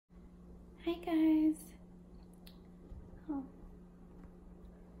Hi guys. Oh,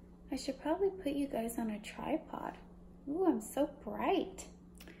 I should probably put you guys on a tripod. Ooh, I'm so bright.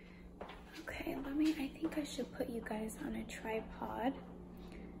 Okay, I think I should put you guys on a tripod.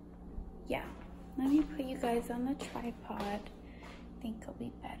 Yeah, let me put you guys on the tripod. I think it'll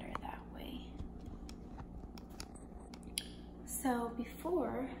be better that way. So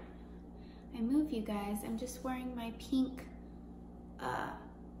before I move you guys, I'm just wearing my pink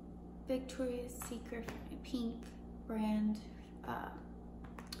Victoria's Secret pink brand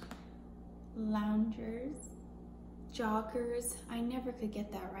loungers, joggers. I never could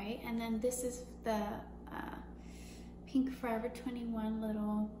get that right. And then this is the pink Forever 21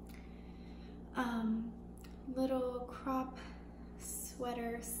 little crop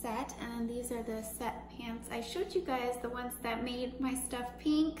sweater set, and these are the set pants. I showed you guys the ones that made my stuff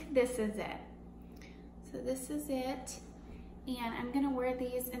pink. This is it. So this is it. And I'm gonna wear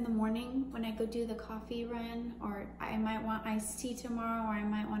these in the morning when I go do the coffee run, or I might want iced tea tomorrow, or I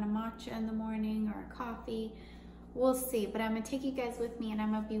might want a matcha in the morning or a coffee. We'll see, but I'm gonna take you guys with me and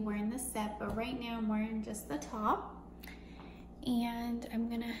I'm gonna be wearing this set, but right now I'm wearing just the top. And I'm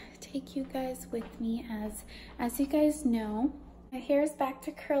gonna take you guys with me as you guys know, my hair is back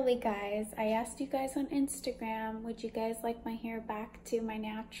to curly, guys. I asked you guys on Instagram, would you guys like my hair back to my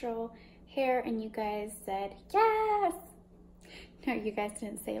natural hair? And you guys said yes. No, you guys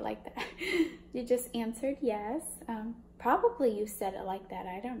didn't say it like that. You just answered yes. Probably you said it like that,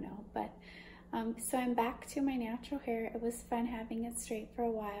 I don't know. But so I'm back to my natural hair. It was fun having it straight for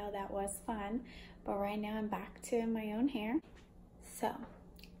a while. That was fun. But right now I'm back to my own hair. So,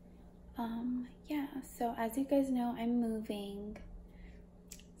 yeah. So as you guys know, I'm moving,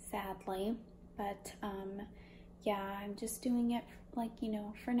 sadly. But yeah, I'm just doing it like, you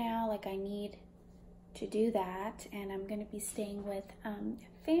know, for now. Like I need to do that, and I'm going to be staying with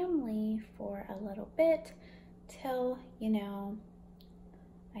family for a little bit till, you know,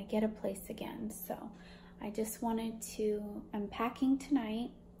 I get a place again. So I just wanted to, I'm packing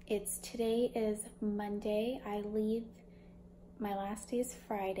tonight. Today is Monday. I leave, my last day is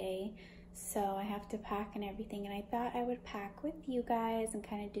Friday, so I have to pack and everything, and I thought I would pack with you guys and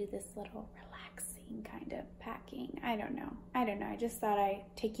kind of do this little relaxing kind of packing. I don't know. I just thought I'd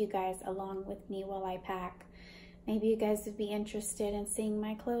take you guys along with me while I pack. Maybe you guys would be interested in seeing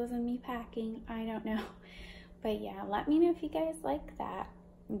my clothes and me packing. I don't know. But yeah, let me know if you guys like that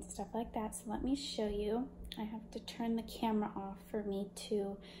and stuff like that. So let me show you. I have to turn the camera off for me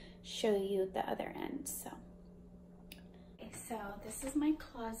to show you the other end. So this is my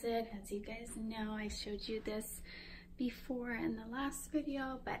closet. As you guys know, I showed you this before in the last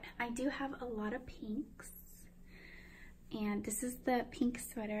video, but I do have a lot of pinks. And this is the pink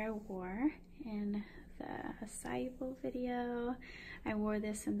sweater I wore in the Acai video. I wore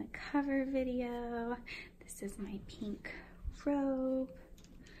this in the cover video. This is my pink robe.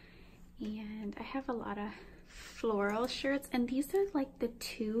 And I have a lot of floral shirts, and these are like the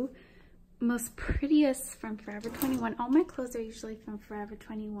two most prettiest from Forever 21. All my clothes are usually from Forever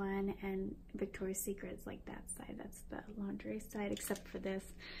 21 and Victoria's Secret's like that side. That's the laundry side, except for this.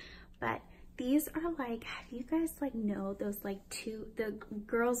 But these are like, have you guys like know those like two, the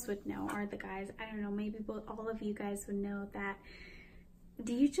girls would know, or the guys, I don't know, maybe both, all of you guys would know that.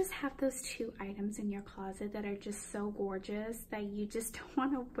 Do you just have those two items in your closet that are just so gorgeous that you just don't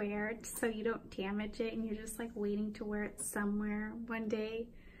want to wear it so you don't damage it, and you're just like waiting to wear it somewhere one day?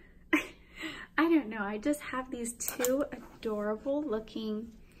 I don't know. I just have these two adorable looking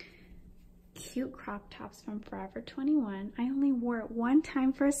cute crop tops from Forever 21. I only wore it one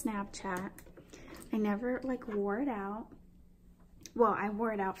time for a Snapchat. I never like wore it out. Well, I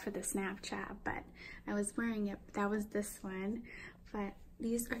wore it out for the Snapchat, but I was wearing it. That was this one. But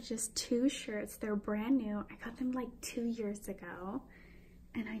these are just two shirts. They're brand new. I got them like 2 years ago,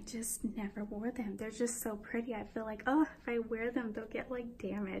 and I just never wore them. They're just so pretty. I feel like, oh, if I wear them, they'll get like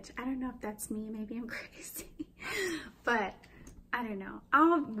damaged. I don't know if that's me. Maybe I'm crazy. But I don't know.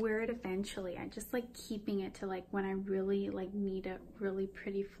 I'll wear it eventually. I just like keeping it to like when I really like need a really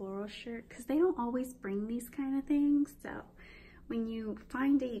pretty floral shirt, because they don't always bring these kind of things. So when you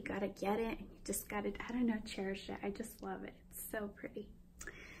find it, you gotta get it, and you just gotta, I don't know, cherish it. I just love it. It's so pretty.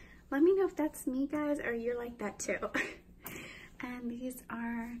 Let me know if that's me, guys, or you're like that too. And these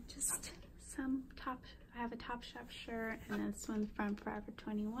are just some I have a Topshop shirt, and this one's from Forever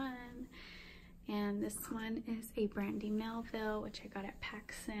 21. And this one is a Brandy Melville, which I got at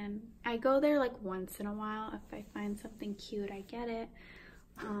PacSun. I go there like once in a while. If I find something cute, I get it.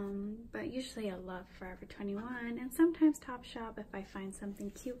 But usually I love Forever 21, and sometimes Topshop. If I find something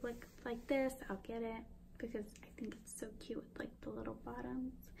cute like this, I'll get it, because I think it's so cute with like the little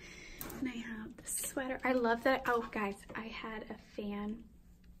bottoms. And I have the sweater. I love that. Oh, guys, I had a fan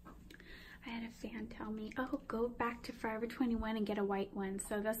tell me, oh, go back to Forever 21 and get a white one.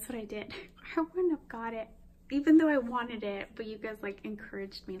 So that's what I did. I wouldn't have got it, even though I wanted it, but you guys like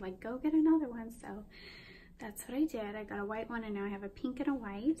encouraged me, like, go get another one. So that's what I did. I got a white one, and now I have a pink and a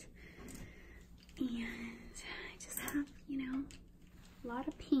white. And I just have, you know, a lot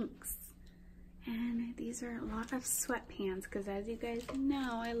of pinks. And these are a lot of sweatpants, because as you guys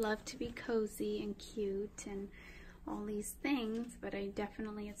know, I love to be cozy and cute and all these things, but I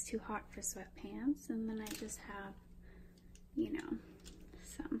definitely, it's too hot for sweatpants. And then I just have, you know,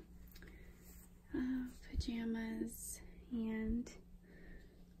 some pajamas, and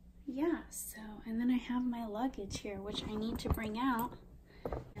yeah, so, and then I have my luggage here, which I need to bring out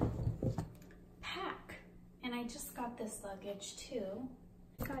and pack. And I just got this luggage too.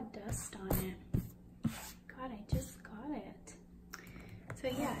 It got dust on it. God, I just got it. So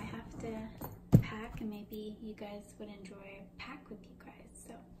yeah, I have to pack, and maybe you guys would enjoy a pack with you guys.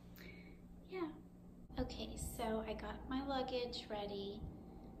 So yeah. Okay, so I got my luggage ready,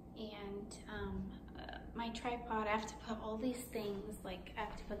 and my tripod. I have to put all these things, like I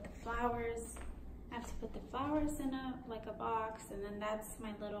have to put the flowers. I have to put the flowers in a box, and then that's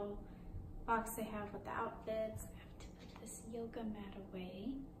my little box I have with the outfits. I have to put this yoga mat away,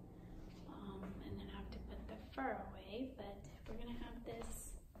 and then I have to put the fur away. But we're gonna have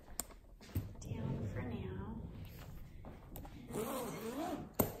this down for now.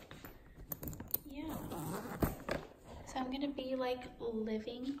 Yeah. So I'm gonna be like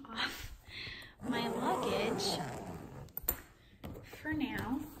living off my luggage for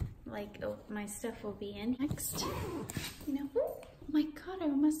now. Like, oh, my stuff will be in next. You know, oh my God, I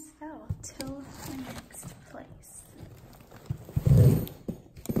almost fell to the next place.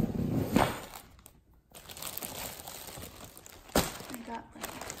 I got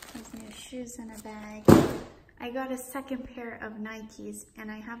like these new shoes in a bag. I got a second pair of Nikes,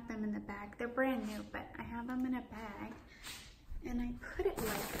 and I have them in the bag. They're brand new, but I have them in a bag. And I put it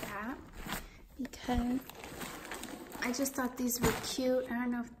like that because I just thought these were cute. I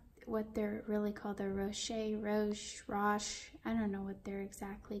don't know what they're really called. They're Roche. I don't know what they're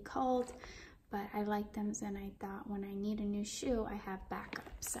exactly called, but I like them, and I thought when I need a new shoe, I have backup.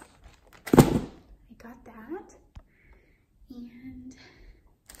 So I got that.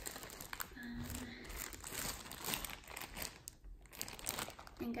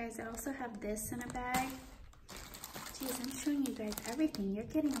 And guys, I also have this in a bag. Geez, I'm showing you guys everything. You're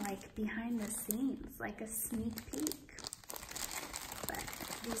getting like behind the scenes, like a sneak peek. But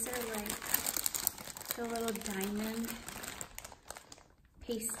these are like the little diamond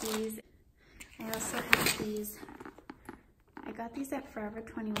pasties. I also have these. I got these at Forever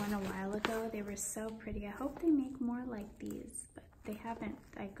 21 a while ago. They were so pretty. I hope they make more like these, but they haven't.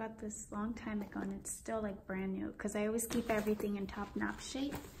 I got this long time ago, and it's still like brand new, because I always keep everything in top-notch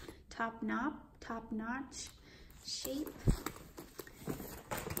shape. Top-notch shape.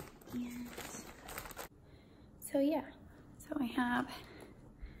 And so yeah, so I have,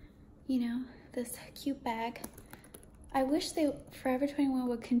 you know, this cute bag. I wish Forever 21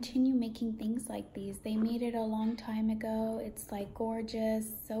 would continue making things like these. They made it a long time ago. It's like gorgeous,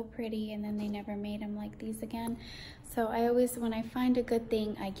 so pretty, and then they never made them like these again. So I always, when I find a good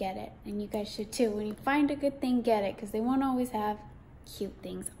thing, I get it. And you guys should too. When you find a good thing, get it, because they won't always have cute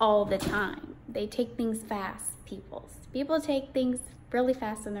things all the time. They take things fast, people. People take things really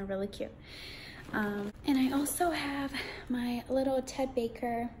fast, and they're really cute. And I also have my little Ted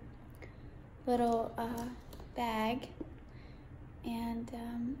Baker little bag, and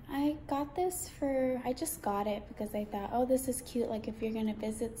I got this I just got it because I thought, oh, this is cute, like if you're gonna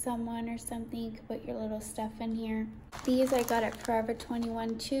visit someone or something, you can put your little stuff in here. These I got at Forever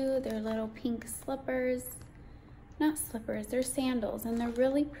 21 too. They're little pink slippers. Not slippers, they're sandals, and they're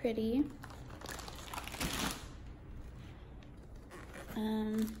really pretty.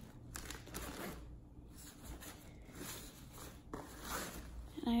 And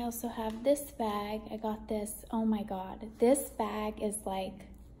I also have this bag. I got this, oh my God, this bag is like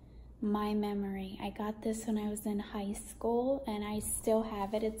my memory. I got this when I was in high school, and I still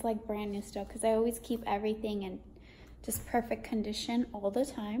have it. It's like brand new still, because I always keep everything in just perfect condition all the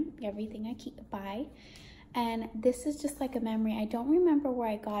time, everything I buy. And this is just like a memory. I don't remember where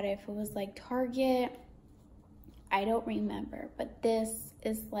I got it, if it was like Target, I don't remember, but this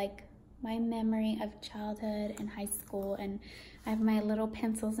is like my memory of childhood and high school, and I have my little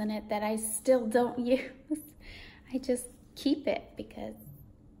pencils in it that I still don't use. I just keep it because,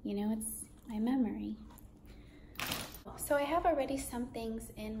 you know, it's my memory. So I have already some things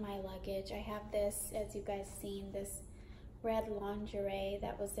in my luggage. I have this, as you guys seen, this red lingerie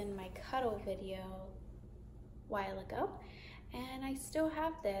that was in my cuddle video a while ago, and I still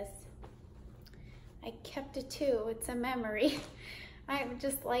have this. I kept it too. It's a memory. I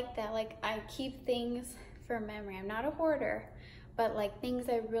just like that. Like, I keep things for memory. I'm not a hoarder, but like things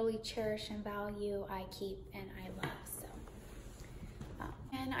I really cherish and value, I keep and I love. So,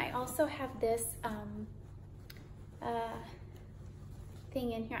 and I also have this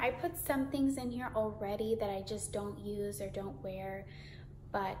thing in here. I put some things in here already that I just don't use or don't wear,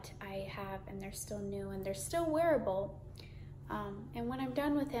 but I have, and they're still new and they're still wearable. And when I'm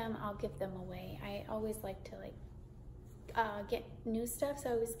done with them, I'll give them away. I always like to get new stuff, so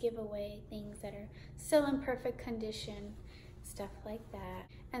I always give away things that are still in perfect condition, stuff like that.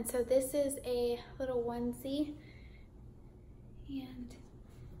 And so this is a little onesie, and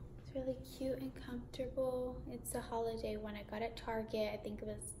it's really cute and comfortable. It's a holiday one I got at Target. I think it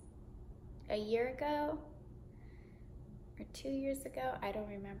was a year ago or 2 years ago. I don't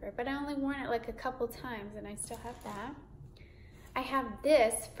remember, but I only worn it like a couple times and I still have that. I have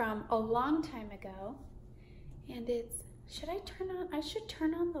this from a long time ago, and it's, should I turn on, I should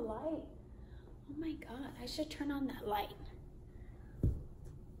turn on the light. Oh my God, I should turn on that light.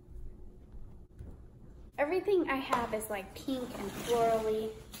 Everything I have is like pink and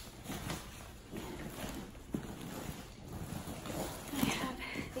florally. I have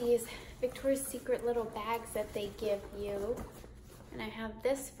these Victoria's Secret little bags that they give you. And I have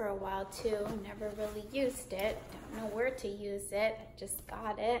this for a while too. Never really used it. Don't know where to use it. Just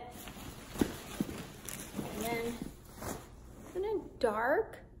got it. And then, isn't it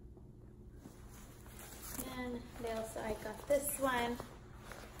dark? And I got this one.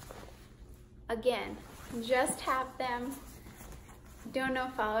 Again, just have them. Don't know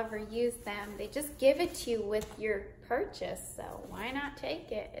if I'll ever use them. They just give it to you with your purchase, so why not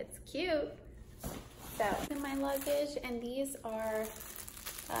take it? It's cute. So in my luggage, and these are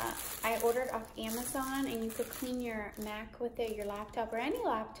I ordered off Amazon, and you could clean your Mac with it, your laptop, or any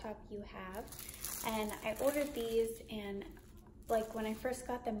laptop you have. And I ordered these, and like when I first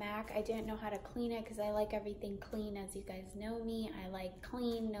got the Mac, I didn't know how to clean it because I like everything clean. As you guys know me, I like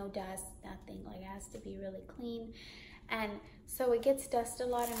clean, no dust, nothing. Like, it has to be really clean. And so it gets dust a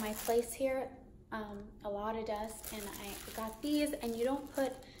lot in my place here, a lot of dust. And I got these, and you don't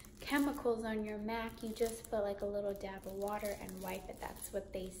put chemicals on your Mac, you just put like a little dab of water and wipe it. That's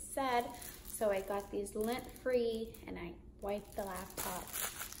what they said. So I got these lint-free, and I wiped the laptop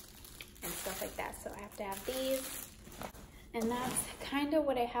and stuff like that. So I have to have these. And that's kind of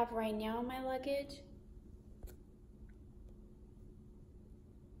what I have right now in my luggage.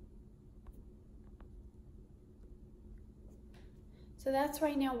 So that's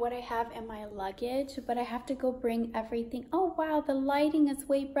right now what I have in my luggage, but I have to go bring everything. Oh wow, the lighting is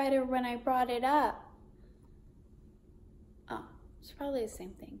way brighter when I brought it up. Oh, it's probably the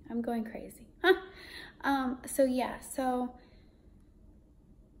same thing. I'm going crazy. Huh? So yeah,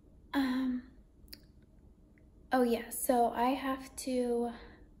 oh yeah, so I have to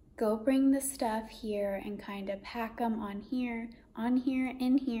go bring the stuff here and kind of pack them on here, in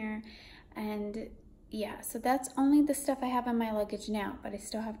here, and yeah, so that's only the stuff I have in my luggage now, but I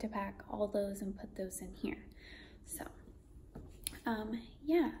still have to pack all those and put those in here. So,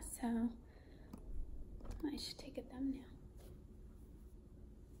 yeah, so I should take a thumbnail.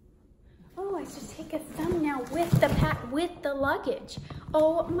 Oh, I should take a thumbnail with the luggage.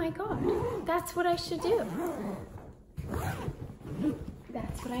 Oh my God, that's what I should do.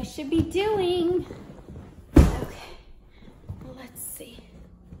 That's what I should be doing. Okay, let's see.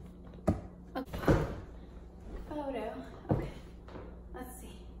 Okay. Photo. Okay, let's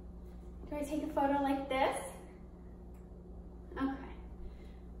see. Do I take a photo like this? Okay.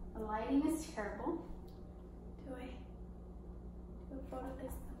 The lighting is terrible. Do I do a photo like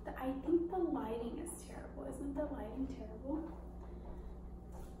this? I think the lighting is terrible. Isn't the lighting terrible?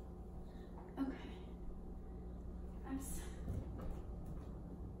 Okay.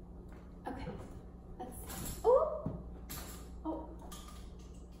 Okay. Let's see. Oh! Oh.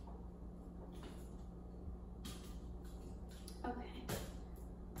 Okay.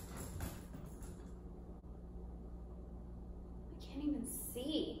 I can't even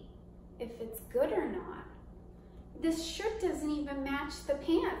see if it's good or not. This shirt doesn't even match the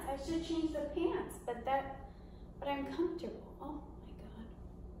pants. I should change the pants, but I'm comfortable. Oh my God.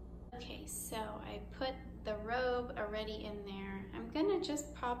 Okay, so I put the robe already in there. I'm gonna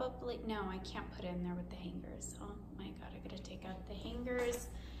just probably, no, I can't put it in there with the hangers. Oh my God, I gotta take out the hangers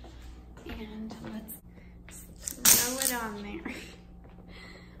and let's throw it on there.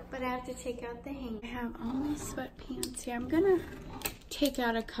 But I have to take out the hanger. I have all my sweatpants here. I'm gonna take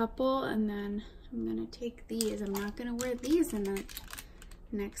out a couple and then I'm gonna take these. I'm not gonna wear these in the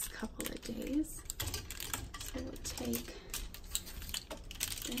next couple of days. So we'll take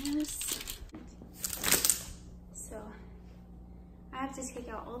this. So I have to take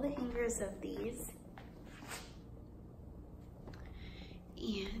out all the hangers of these.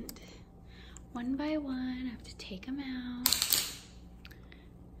 And one by one, I have to take them out.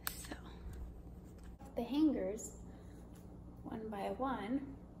 So the hangers, one by one.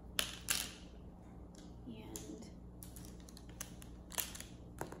 And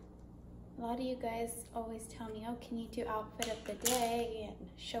a lot of you guys always tell me, oh, can you do outfit of the day and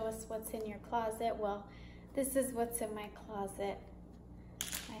show us what's in your closet? Well, this is what's in my closet.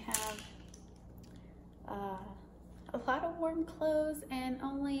 I have a lot of warm clothes and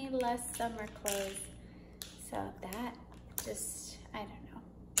only less summer clothes. So that just, I don't know.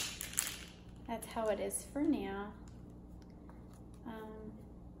 That's how it is for now.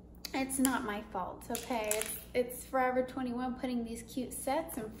 It's not my fault, okay? It's Forever 21 putting these cute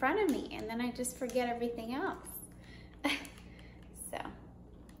sets in front of me, and then I just forget everything else. So,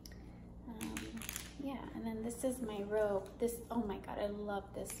 yeah, and then this is my robe. This, oh my God, I love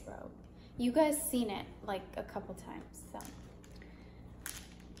this robe. You guys seen it like a couple times, so.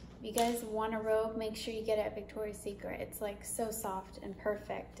 If you guys want a robe, make sure you get it at Victoria's Secret. It's like so soft and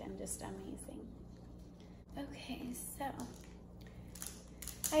perfect and just amazing. Okay, so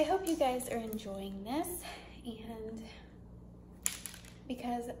I hope you guys are enjoying this, and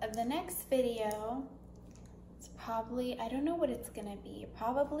because of the next video, it's probably, I don't know what it's gonna be,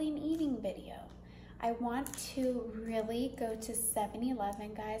 probably an eating video. I want to really go to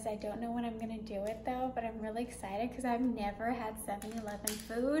 7-Eleven, guys. I don't know when I'm gonna do it though, but I'm really excited because I've never had 7-Eleven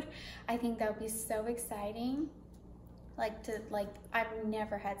food. I think that would be so exciting. I've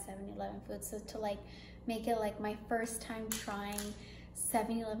never had 7-Eleven food, so to like make it like my first time trying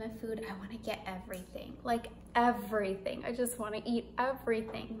 7-Eleven food, I want to get everything, like everything. I just want to eat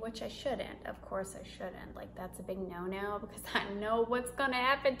everything, which I shouldn't. Of course I shouldn't. Like, that's a big no-no because I know what's going to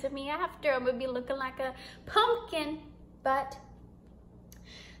happen to me after. I'm going to be looking like a pumpkin. But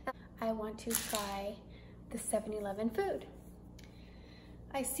I want to try the 7-Eleven food.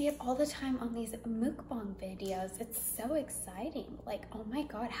 I see it all the time on these mukbang videos. It's so exciting. Like, oh my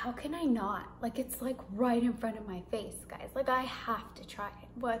God, how can I not? Like, it's like right in front of my face, guys. Like, I have to try it.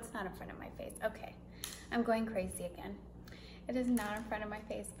 Well, it's not in front of my face. Okay, I'm going crazy again. It is not in front of my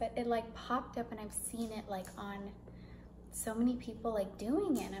face, but it like popped up and I've seen it like on so many people like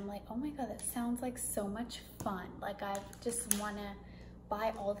doing it. And I'm like, oh my God, that sounds like so much fun. Like, I just wanna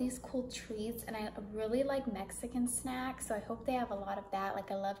buy all these cool treats, and I really like Mexican snacks, so I hope they have a lot of that.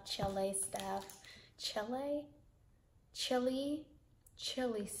 Like, I love chile stuff, chili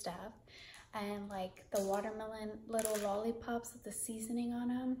stuff, and like the watermelon little lollipops with the seasoning on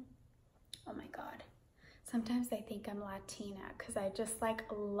them. Oh my God, sometimes I think I'm Latina because I just like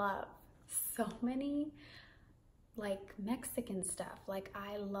love so many like Mexican stuff. Like,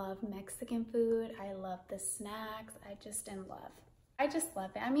 I love Mexican food, I love the snacks, I just love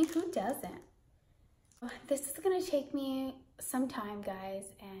it. I mean, who doesn't? This is gonna take me some time, guys,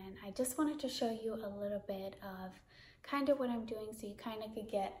 and I just wanted to show you a little bit of kind of what I'm doing so you kind of could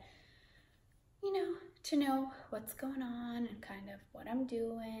get, you know, to know what's going on and kind of what I'm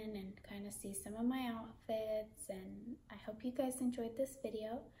doing and kind of see some of my outfits. And I hope you guys enjoyed this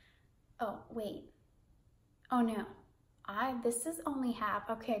video. Oh, wait. Oh no, this is only half.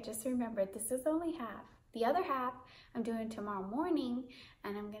 Okay, just remember, this is only half. The other half I'm doing tomorrow morning,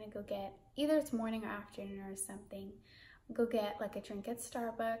 and I'm gonna go get, either it's morning or afternoon or something, go get like a drink at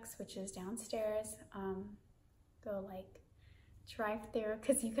Starbucks, which is downstairs. Go like drive through,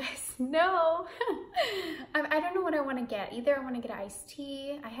 because you guys know I don't know what I want to get. Either I want to get an iced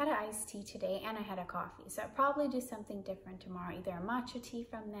tea. I had an iced tea today and I had a coffee, so I'll probably do something different tomorrow, either a matcha tea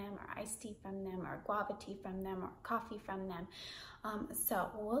from them or iced tea from them or guava tea from them or coffee from them.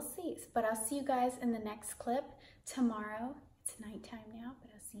 So we'll see, but I'll see you guys in the next clip tomorrow. It's nighttime now, but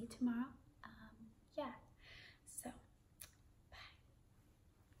I'll see you tomorrow. Yeah, so bye.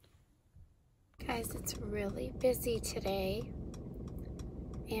 Guys, it's really busy today,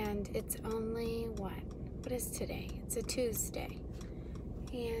 and it's only what is today? It's a Tuesday,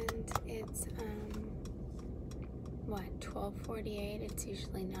 and it's what, 12:48. It's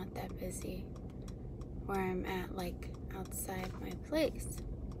usually not that busy where I'm at, like outside my place,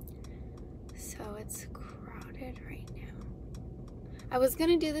 so it's crowded right now. I was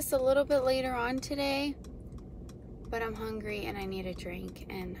gonna do this a little bit later on today, but I'm hungry and I need a drink,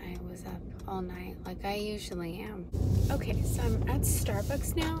 and I was up all night like I usually am. Okay, so I'm at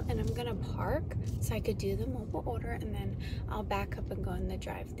Starbucks now, and I'm gonna park so I could do the mobile order, and then I'll back up and go in the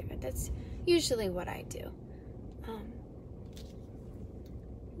drive-thru. That's usually what I do.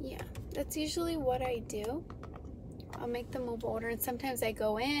 Yeah, that's usually what I do. I'll make the mobile order, and sometimes I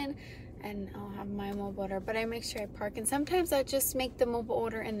go in and I'll have my mobile order, but I make sure I park, and sometimes I'll just make the mobile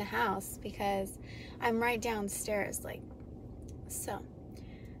order in the house because I'm right downstairs, like so.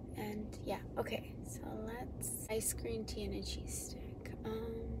 And yeah, okay, so let's ice cream tea and a cheese stick.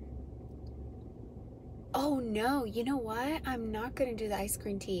 Oh no, you know what? I'm not gonna do the ice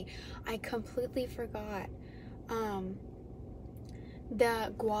cream tea. I completely forgot.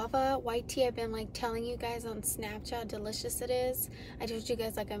 The guava white tea, I've been like telling you guys on Snapchat how delicious it is. I told you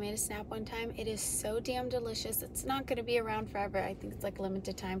guys like I made a snap one time. It is so damn delicious. It's not going to be around forever. I think it's like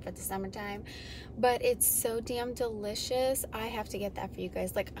limited time for the summertime, but it's so damn delicious. I have to get that for you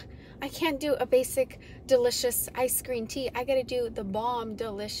guys. Like, I can't do a basic delicious ice cream tea. I got to do the bomb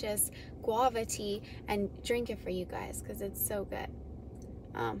delicious guava tea and drink it for you guys because it's so good.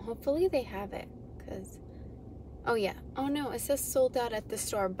 Hopefully they have it, because oh yeah, oh no, it says sold out at the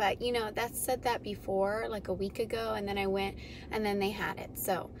store, but you know, that said that before, like a week ago, and then I went and then they had it.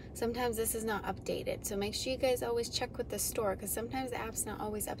 So sometimes this is not updated, so make sure you guys always check with the store, because sometimes the app's not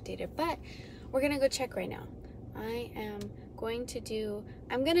always updated. But we're gonna go check right now. I'm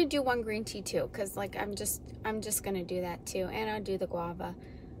gonna do one green tea too, because like I'm just gonna do that too, and I'll do the guava,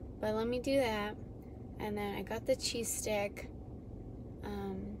 but let me do that. And then I got the cheese stick.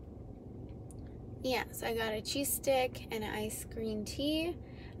 Yeah, so I got a cheese stick and an ice cream tea,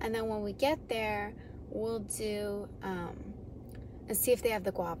 and then when we get there, we'll do, and see if they have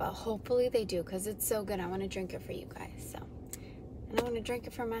the guava. Hopefully they do, because it's so good. I want to drink it for you guys, so, and I want to drink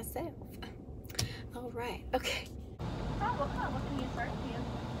it for myself. All right, okay. What can you serve you?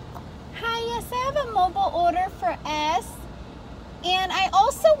 Hi, yes, I have a mobile order for S, and I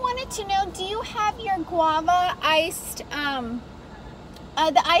also wanted to know, do you have your guava iced,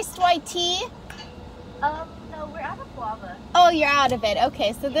 the iced white tea? No, we're out of guava. Oh, you're out of it.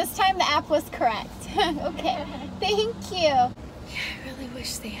 Okay, so this time the app was correct. Okay, thank you. Yeah, I really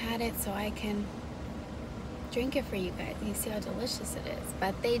wish they had it so I can drink it for you guys. You see how delicious it is,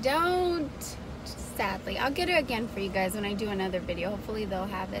 but they don't, sadly. I'll get it again for you guys when I do another video. Hopefully they'll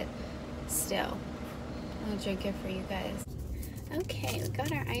have it still. I'll drink it for you guys. Okay, we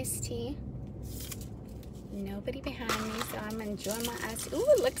got our iced tea. Nobody behind me, so I'm enjoying my iced tea. Ooh,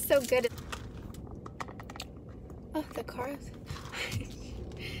 it looks so good. Oh, the cars.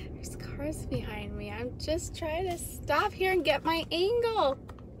 There's cars behind me. I'm just trying to stop here and get my angle.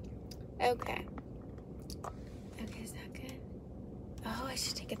 Okay. Okay, is that good? Oh, I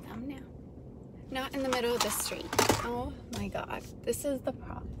should take a thumbnail. Not in the middle of the street. Oh my God. This is the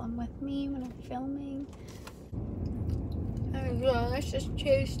problem with me when I'm filming. Oh God, let's just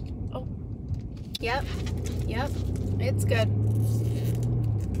taste. Oh. Yep. Yep. It's good.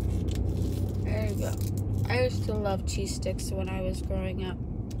 There you go. I used to love cheese sticks when I was growing up.